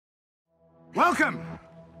Welcome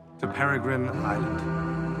to Peregrine Island.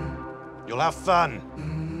 You'll have fun.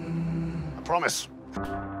 I promise.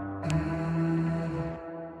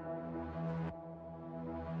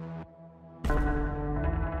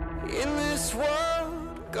 In this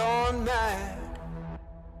world gone mad,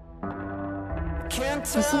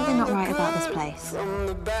 There's something not right about this place.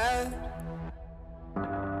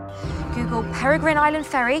 Google Peregrine Island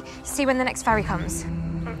ferry, see when the next ferry comes. It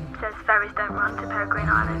says ferries don't run to Peregrine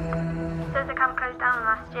Island. It says the camp closed down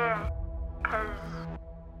last year because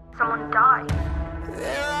someone died.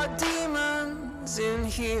 There are demons in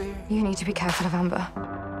here. You need to be careful of Amber.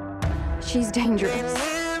 She's dangerous.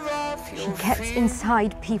 She gets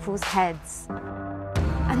inside people's heads.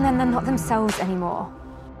 And then they're not themselves anymore.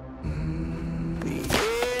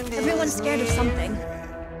 Everyone's scared of something.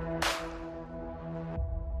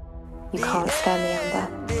 You can't scare me, Amber.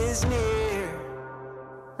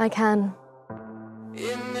 I can.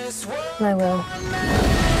 And I will.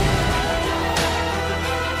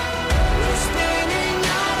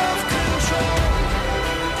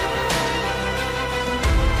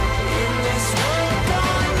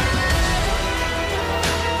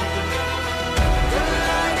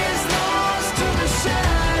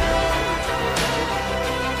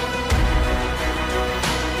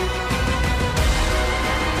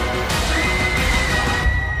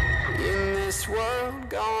 World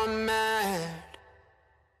gone mad.